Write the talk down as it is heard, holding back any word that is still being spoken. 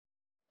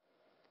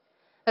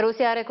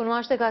Rusia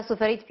recunoaște că a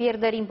suferit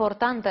pierderi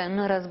importante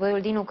în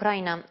războiul din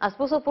Ucraina. A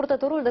spus-o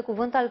purtătorul de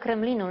cuvânt al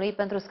Kremlinului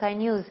pentru Sky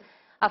News.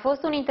 A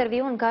fost un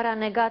interviu în care a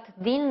negat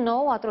din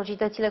nou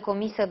atrocitățile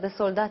comise de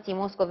soldații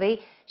Moscovei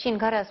și în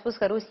care a spus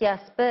că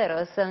Rusia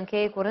speră să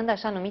încheie curând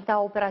așa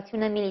numita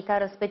operațiune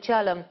militară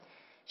specială.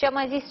 Și a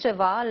mai zis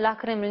ceva, la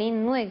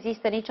Kremlin nu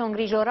există nicio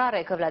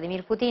îngrijorare că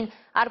Vladimir Putin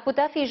ar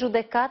putea fi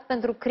judecat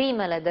pentru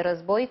crimele de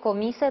război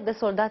comise de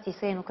soldații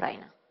săi în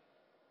Ucraina.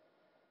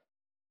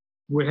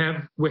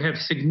 We have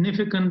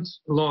significant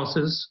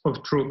losses of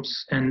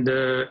troops, and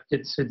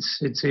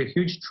it's a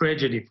huge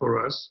tragedy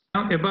for us.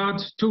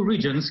 About two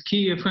regions,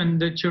 Kiev and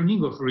the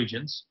Chernigov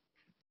regions.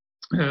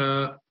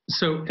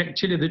 So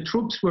actually, the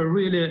troops were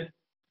really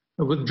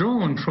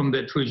withdrawn from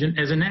that region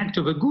as an act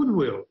of a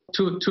goodwill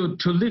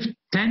to lift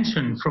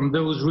tension from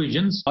those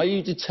regions. Are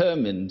you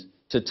determined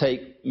to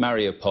take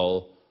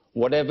Mariupol,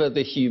 whatever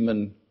the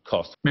human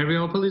cost?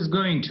 Mariupol is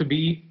going to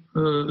be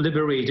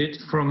liberated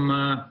from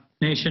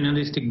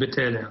nationalistic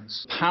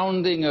battalions.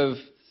 Pounding of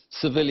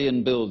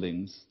civilian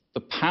buildings, the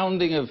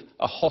pounding of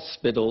a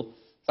hospital,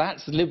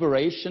 that's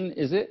liberation,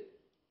 is it?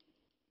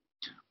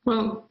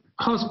 Well,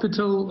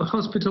 hospital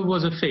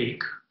was a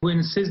fake. We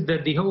insist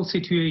that the whole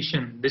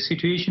situation, the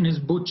situation is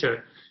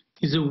butcher,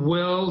 is a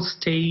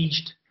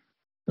well-staged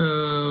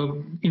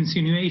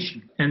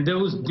insinuation. And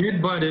those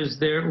dead bodies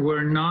there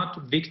were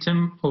not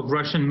victim of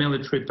Russian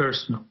military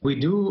personnel. We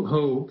do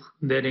hope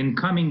that in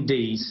coming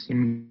days,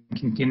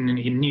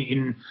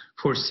 in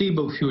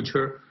foreseeable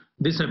future,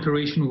 this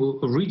operation will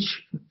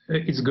reach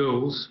its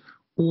goals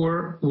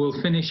or will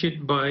finish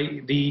it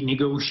by the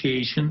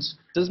negotiations.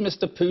 Does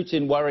Mr.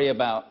 Putin worry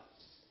about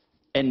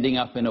ending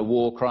up in a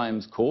war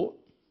crimes court?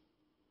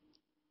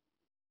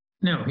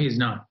 No, he's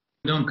not.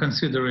 Don't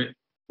consider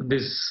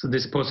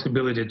this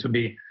possibility to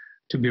be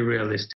realistic.